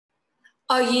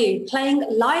Are you playing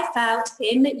life out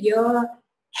in your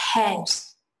head?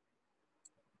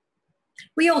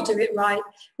 We all do it, right?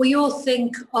 We all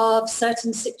think of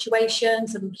certain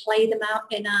situations and play them out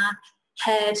in our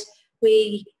head.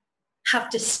 We have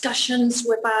discussions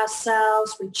with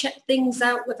ourselves. We check things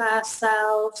out with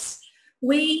ourselves.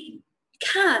 We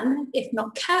can, if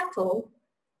not careful,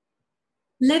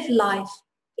 live life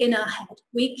in our head.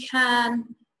 We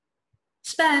can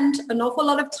spend an awful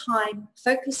lot of time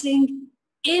focusing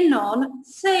in on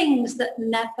things that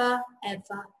never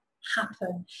ever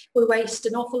happen. We waste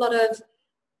an awful lot of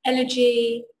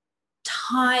energy,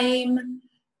 time,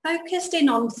 focused in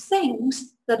on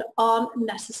things that aren't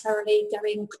necessarily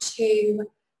going to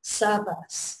serve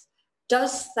us.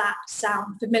 Does that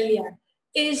sound familiar?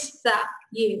 Is that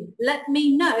you? Let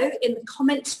me know in the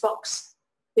comments box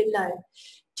below.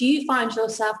 Do you find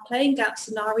yourself playing out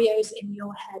scenarios in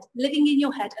your head, living in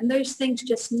your head, and those things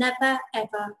just never,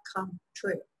 ever come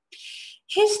true?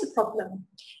 Here's the problem.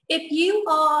 If you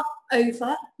are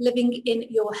over living in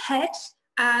your head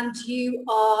and you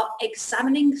are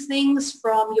examining things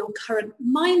from your current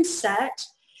mindset,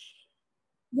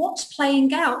 what's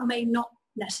playing out may not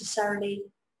necessarily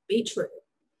be true.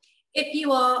 If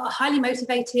you are a highly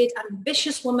motivated,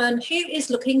 ambitious woman who is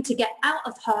looking to get out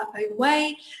of her own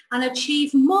way and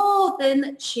achieve more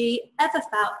than she ever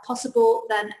felt possible,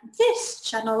 then this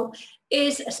channel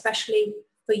is especially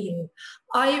for you.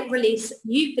 I release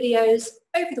new videos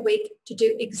over the week to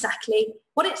do exactly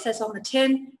what it says on the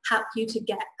tin, help you to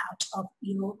get out of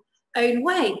your own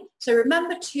way. So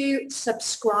remember to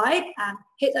subscribe and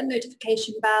hit that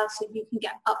notification bell so you can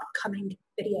get upcoming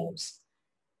videos.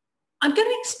 I'm going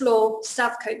to explore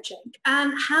self-coaching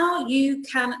and how you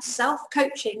can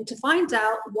self-coaching to find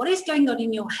out what is going on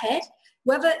in your head,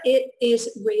 whether it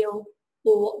is real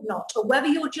or not, or whether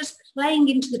you're just playing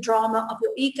into the drama of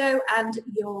your ego and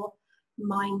your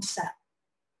mindset.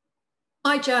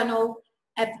 I journal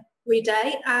every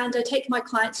day and I take my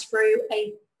clients through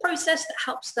a process that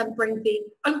helps them bring the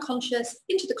unconscious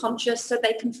into the conscious so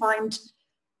they can find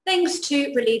things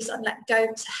to release and let go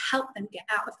to help them get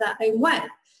out of their own way.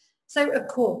 So of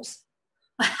course,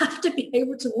 I have to be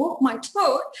able to walk my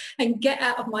talk and get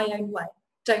out of my own way,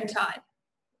 don't I?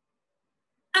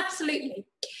 Absolutely.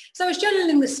 So I was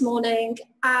journaling this morning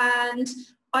and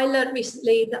I learned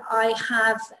recently that I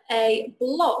have a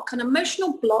block, an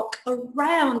emotional block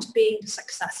around being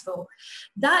successful.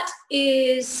 That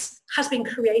has been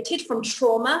created from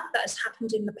trauma that has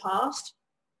happened in the past.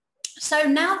 So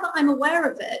now that I'm aware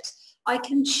of it, I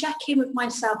can check in with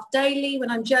myself daily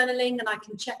when I'm journaling, and I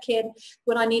can check in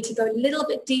when I need to go a little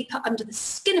bit deeper under the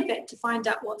skin of it to find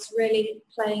out what's really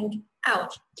playing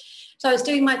out. So I was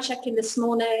doing my check-in this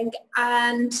morning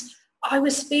and I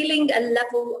was feeling a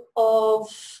level of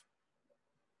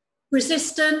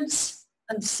resistance,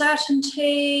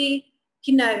 uncertainty.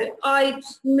 You know, I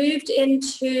moved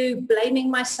into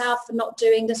blaming myself for not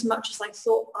doing as much as I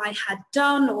thought I had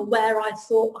done or where I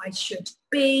thought I should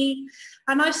be.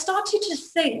 And I started to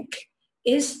think,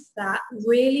 is that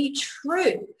really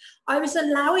true? I was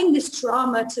allowing this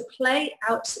drama to play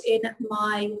out in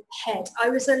my head. I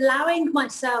was allowing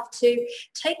myself to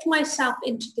take myself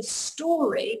into the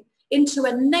story, into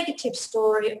a negative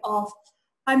story of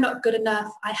I'm not good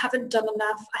enough, I haven't done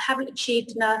enough, I haven't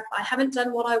achieved enough, I haven't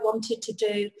done what I wanted to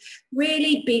do,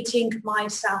 really beating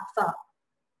myself up.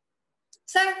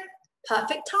 So,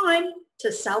 perfect time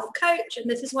to self-coach, and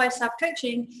this is why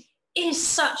self-coaching is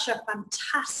such a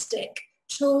fantastic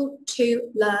tool to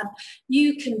learn.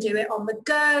 You can do it on the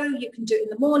go, you can do it in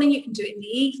the morning, you can do it in the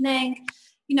evening.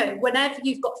 You know, whenever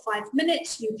you've got 5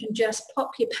 minutes, you can just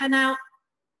pop your pen out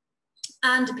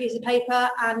and a piece of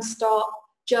paper and start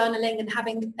journaling and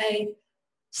having a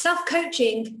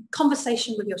self-coaching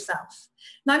conversation with yourself.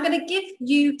 Now I'm going to give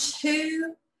you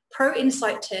 2 pro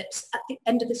insight tips at the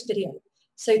end of this video.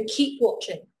 So keep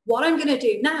watching. What I'm going to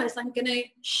do now is I'm going to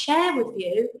share with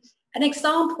you an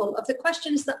example of the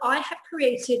questions that I have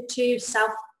created to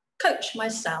self-coach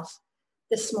myself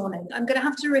this morning. I'm going to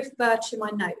have to refer to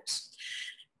my notes.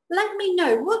 Let me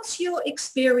know, what's your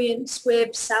experience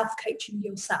with self-coaching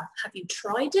yourself? Have you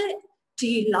tried it? Do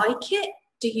you like it?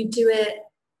 Do you do it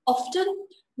often?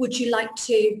 Would you like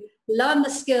to learn the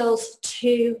skills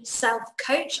to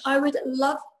self-coach? I would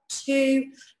love to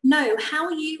know how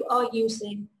you are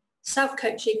using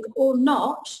self-coaching or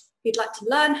not. If you'd like to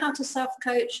learn how to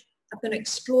self-coach, I'm going to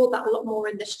explore that a lot more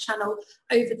in this channel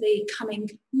over the coming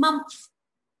month.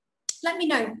 Let me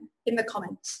know in the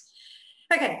comments.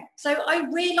 Okay, so I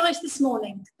realized this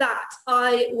morning that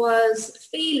I was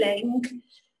feeling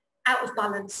out of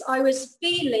balance. I was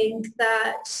feeling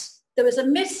that there was a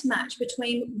mismatch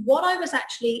between what I was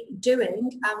actually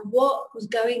doing and what was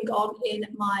going on in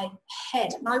my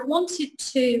head. And I wanted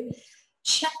to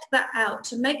check that out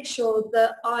to make sure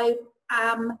that I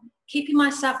am keeping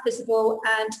myself visible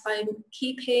and I'm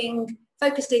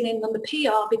focusing in on the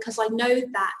PR, because I know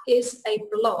that is a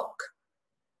block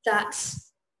that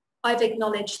I've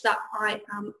acknowledged that I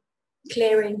am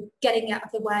clearing, getting out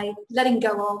of the way, letting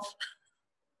go of.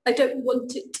 I don't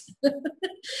want it.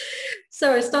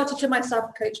 So I started to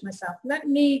coach myself. Let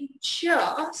me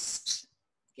just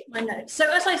get my notes.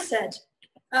 So as I said,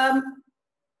 I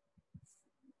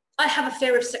have a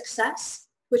fear of success,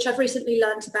 which I've recently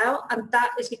learned about, and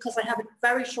that is because I have a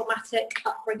very traumatic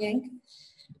upbringing,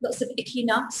 lots of icky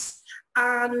nuts,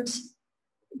 and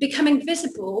becoming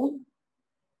visible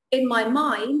in my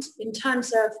mind, in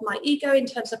terms of my ego, in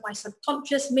terms of my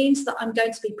subconscious, means that I'm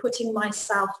going to be putting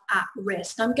myself at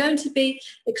risk. I'm going to be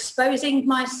exposing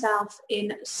myself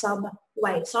in some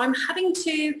way. So I'm having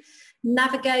to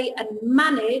navigate and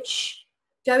manage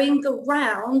going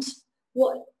around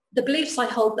what the beliefs I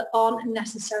hold that aren't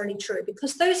necessarily true,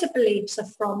 because those are beliefs are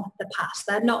from the past.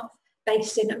 They're not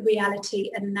based in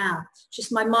reality and now.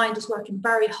 Just my mind is working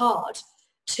very hard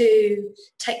to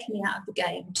take me out of the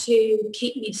game, to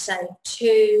keep me safe,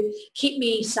 to keep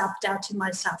me self-doubting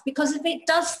myself. Because if it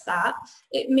does that,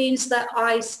 it means that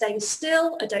I stay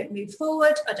still, I don't move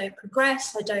forward, I don't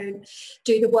progress, I don't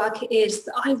do the work it is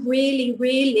that I really,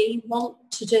 really want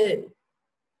to do.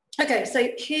 Okay, so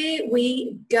here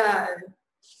we go.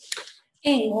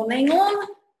 Hang on.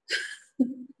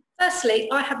 Firstly,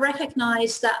 I have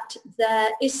recognised that there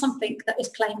is something that is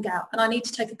playing out and I need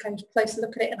to take a closer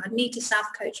look at it, and I need to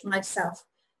self-coach myself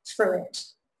through it.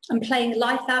 I'm playing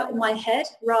life out in my head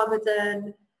rather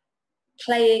than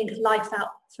playing life out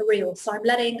for real. So I'm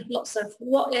letting lots of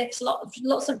what ifs,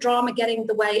 lots of drama get in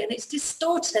the way, and it's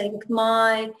distorting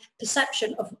my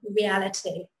perception of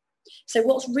reality. So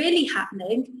what's really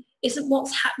happening isn't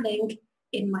what's happening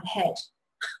in my head.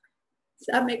 If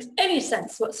that makes any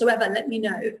sense whatsoever, let me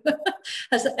know.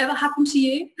 Has that ever happened to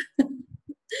you?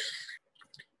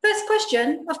 First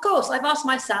question, of course, I've asked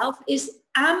myself is,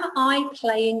 am I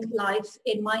playing life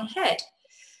in my head?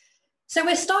 So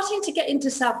we're starting to get into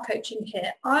self-coaching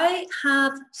here. I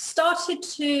have started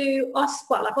to ask,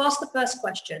 well, I've asked the first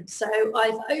question. So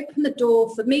I've opened the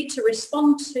door for me to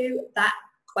respond to that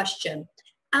question.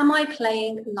 Am I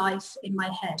playing life in my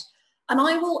head? And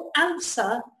I will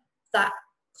answer that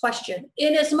question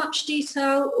in as much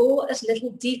detail or as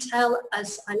little detail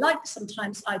as I like.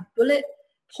 Sometimes I bullet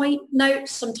point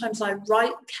notes, sometimes I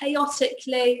write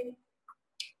chaotically.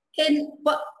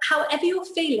 But however you're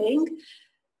feeling,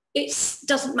 it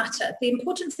doesn't matter. The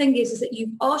important thing is that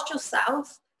you've asked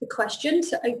yourself the question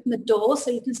to open the door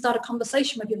so you can start a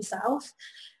conversation with yourself,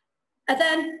 and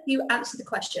then you answer the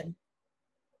question.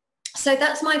 So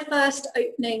that's my first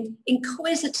opening,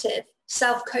 inquisitive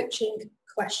self-coaching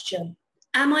question.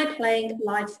 Am I playing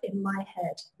life in my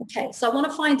head? Okay, so I want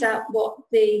to find out what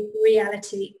the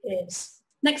reality is.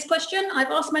 Next question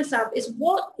I've asked myself is,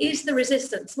 what is the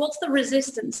resistance? What's the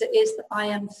resistance it is that I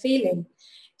am feeling?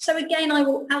 So again, I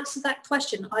will answer that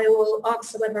question. I will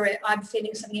answer whether I'm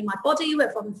feeling something in my body,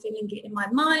 whether I'm feeling it in my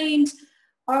mind.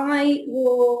 I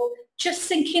will just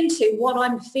sink into what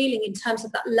I'm feeling in terms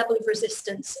of that level of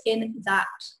resistance in that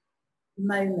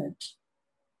moment.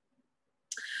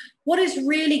 What is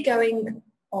really going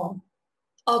on?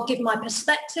 I'll give my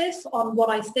perspective on what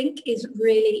I think is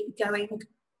really going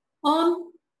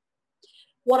on.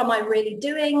 What am I really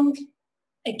doing?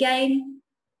 Again,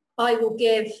 I will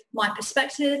give my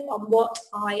perspective on what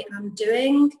I am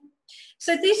doing.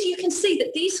 So this, you can see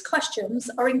that these questions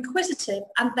are inquisitive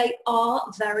and they are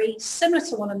very similar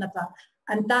to one another,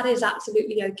 and that is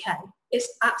absolutely okay. It's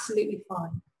absolutely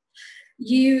fine.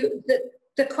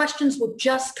 The questions will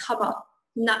just come up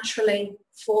naturally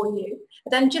for you.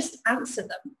 Then just answer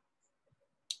them.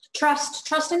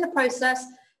 Trust in the process,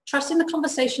 trust in the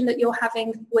conversation that you're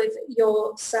having with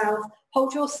yourself.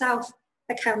 Hold yourself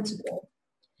accountable.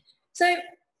 So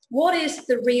what is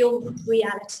the real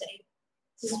reality?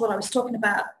 This is what I was talking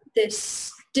about,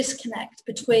 this disconnect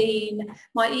between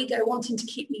my ego wanting to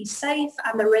keep me safe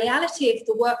and the reality of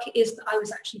the work it is that I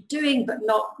was actually doing but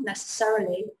not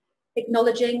necessarily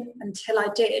acknowledging until I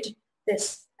did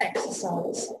this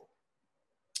exercise.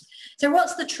 So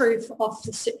what's the truth of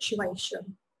the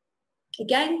situation?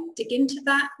 Again, dig into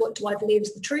that. What do I believe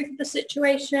is the truth of the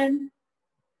situation?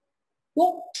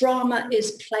 What drama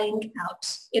is playing out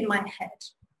in my head?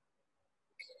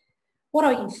 What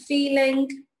are you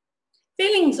feeling?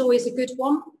 Feeling is always a good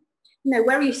one. You know,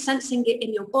 where are you sensing it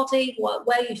in your body? Where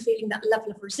are you feeling that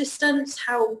level of resistance?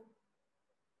 How,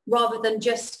 rather than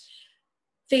just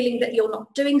feeling that you're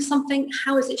not doing something,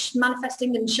 how is it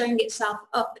manifesting and showing itself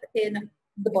up in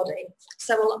the body?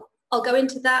 So I'll go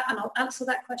into that and I'll answer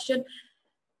that question.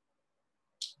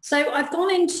 So I've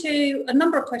gone into a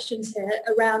number of questions here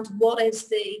around what is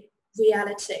the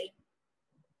reality.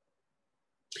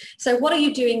 So what are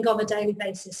you doing on a daily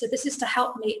basis? So this is to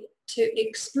help me to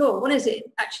explore what is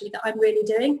it actually that I'm really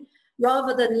doing,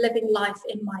 rather than living life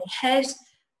in my head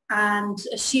and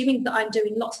assuming that I'm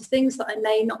doing lots of things that I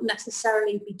may not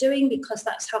necessarily be doing, because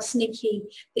that's how sneaky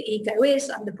the ego is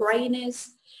and the brain is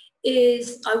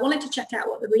I wanted to check out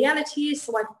what the reality is.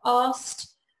 So I've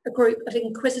asked a group of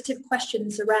inquisitive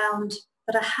questions around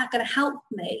that are going to help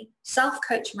me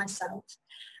self-coach myself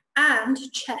and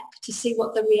check to see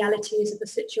what the reality is of the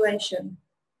situation.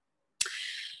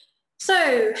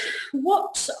 So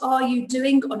what are you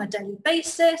doing on a daily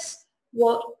basis?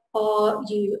 What are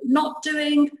you not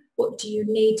doing? What do you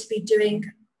need to be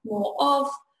doing more of?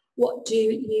 What do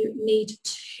you need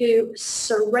to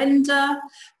surrender?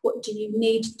 What do you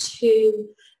need to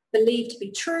believe to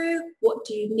be true? What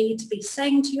do you need to be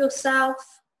saying to yourself?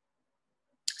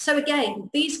 So again,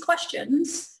 these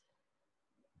questions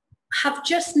have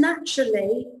just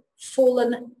naturally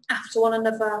fallen after one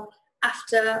another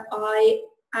after I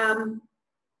am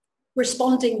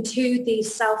responding to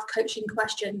these self-coaching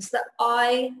questions that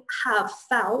I have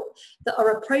felt that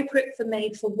are appropriate for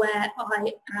me for where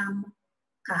I am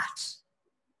at.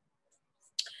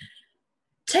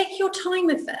 Take your time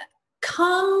with it.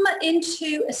 Come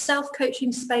into a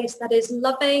self-coaching space that is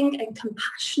loving and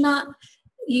compassionate.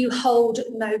 You hold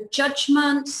no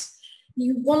judgments.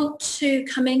 You want to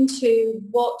come into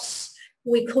what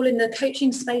we call in the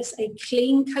coaching space a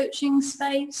clean coaching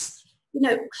space. You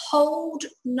know, hold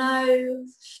no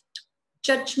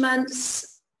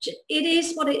judgments. It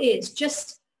is what it is.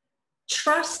 Just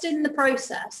trust in the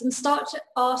process and start to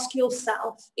ask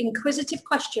yourself inquisitive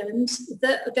questions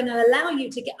that are going to allow you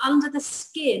to get under the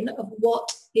skin of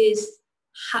what is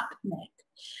happening.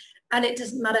 And it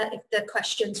doesn't matter if the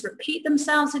questions repeat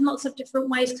themselves in lots of different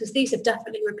ways, because these have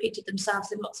definitely repeated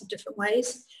themselves in lots of different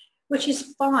ways, which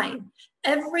is fine.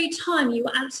 Every time you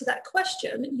answer that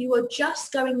question, you are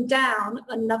just going down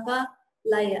another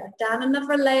layer, down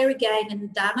another layer again,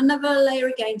 and down another layer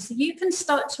again. So you can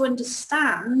start to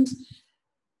understand,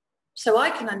 so I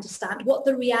can understand what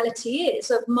the reality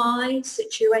is of my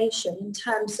situation in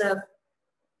terms of,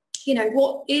 you know,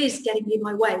 what is getting in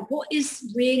my way? What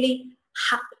is really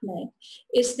happening?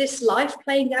 Is this life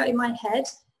playing out in my head?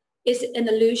 Is it an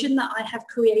illusion that I have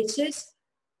created?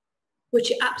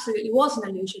 Which it absolutely was an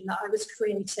illusion that I was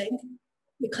creating,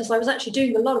 because I was actually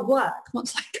doing a lot of work.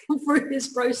 Once I got through this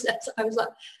process, I was like,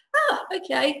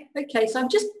 okay. So I'm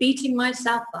just beating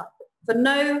myself up for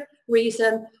no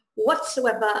reason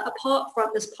whatsoever, apart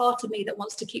from this part of me that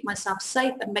wants to keep myself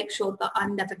safe and make sure that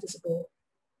I'm never visible.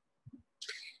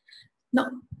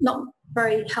 Not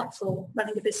very helpful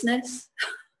running a business.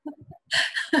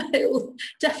 It will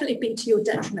definitely be to your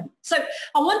detriment. So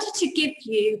I wanted to give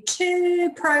you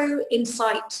 2 pro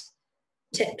insight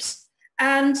tips.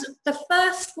 And the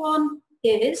first one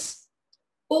is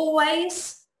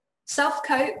always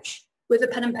self-coach with a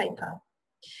pen and paper.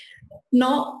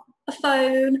 Not a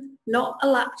phone, not a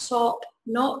laptop,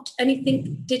 not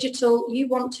anything digital. You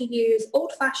want to use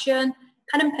old-fashioned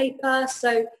pen and paper.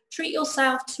 So treat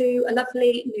yourself to a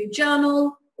lovely new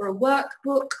journal or a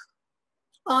workbook,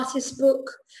 artist book,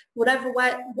 whatever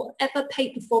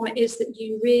paper form it is that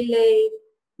you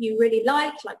really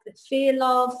like the feel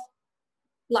of,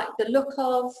 like the look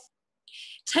of.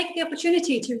 Take the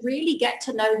opportunity to really get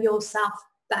to know yourself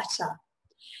better,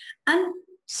 and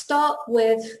start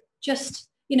with just,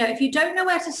 you know, if you don't know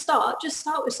where to start, just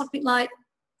start with something like,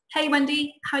 hey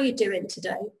Wendy, how are you doing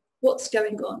today? What's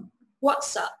going on?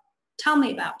 What's up? Tell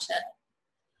me about it.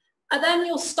 And then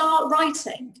you'll start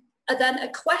writing, and then a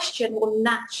question will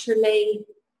naturally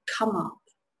come up.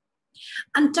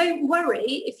 And don't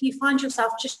worry if you find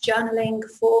yourself just journaling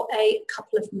for a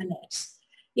couple of minutes.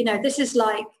 You know, this is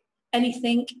like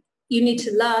anything. You need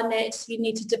to learn it. You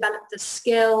need to develop the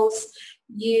skills.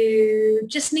 You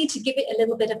just need to give it a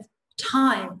little bit of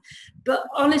time. But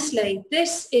honestly,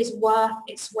 this is worth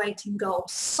its weight in gold.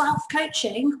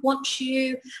 Self-coaching, once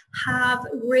you have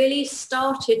really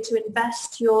started to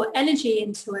invest your energy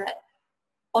into it,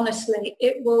 honestly,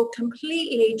 it will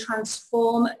completely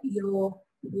transform your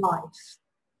life.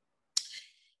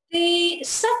 The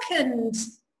second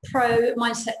pro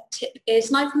mindset tip is,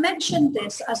 and I've mentioned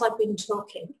this as I've been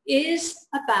talking, is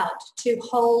about to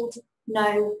hold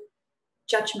no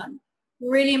judgment.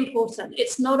 Really important.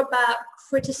 It's not about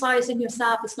criticizing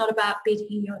yourself. It's not about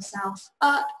beating yourself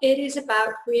up. It is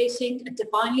about creating a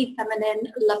divinely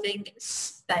feminine, loving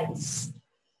space.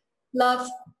 Love,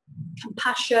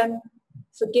 compassion,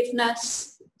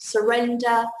 forgiveness,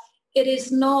 surrender. It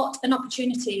is not an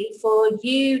opportunity for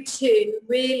you to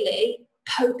really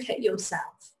poke at yourself.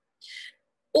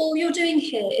 All you're doing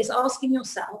here is asking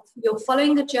yourself, you're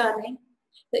following a journey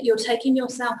that you're taking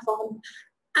yourself on,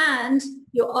 and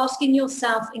you're asking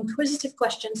yourself inquisitive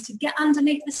questions to get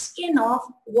underneath the skin of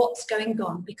what's going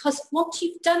on. Because once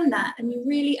you've done that and you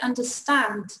really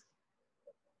understand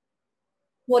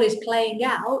what is playing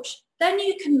out, then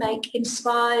you can take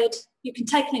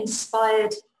an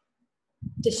inspired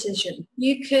decision.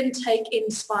 You can take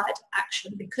inspired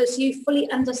action because you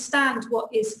fully understand what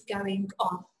is going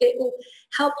on. It will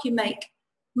help you make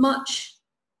much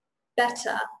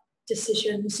better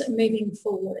decisions moving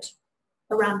forward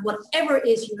around whatever it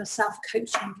is you are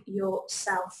self-coaching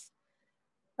yourself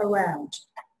around.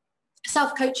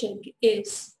 Self-coaching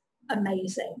is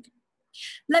amazing.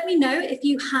 Let me know if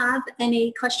you have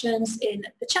any questions in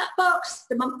the chat box.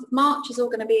 The month of March is all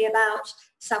going to be about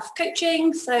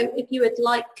self-coaching. So if you would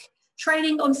like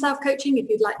training on self-coaching, if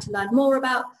you'd like to learn more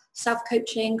about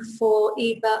self-coaching for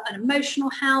either an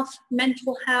emotional health,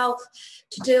 mental health,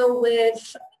 to deal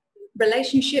with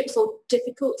relationships or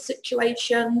difficult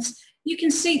situations, you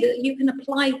can see that you can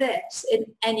apply this in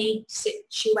any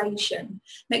situation.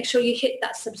 Make sure you hit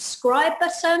that subscribe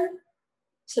button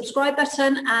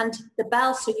and the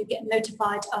bell so you get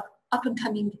notified of up and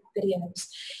coming videos.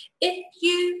 If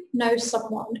you know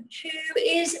someone who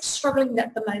is struggling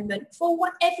at the moment for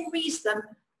whatever reason,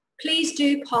 please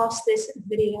do pass this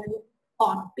video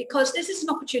on, because this is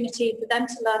an opportunity for them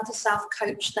to learn to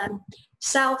self-coach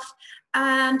themselves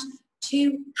and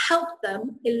to help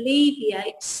them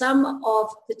alleviate some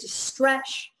of the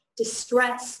distress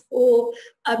or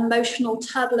emotional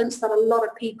turbulence that a lot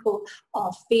of people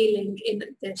are feeling in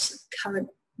this current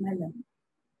moment.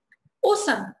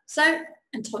 Awesome. So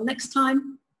until next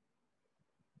time,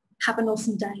 have an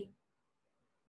awesome day.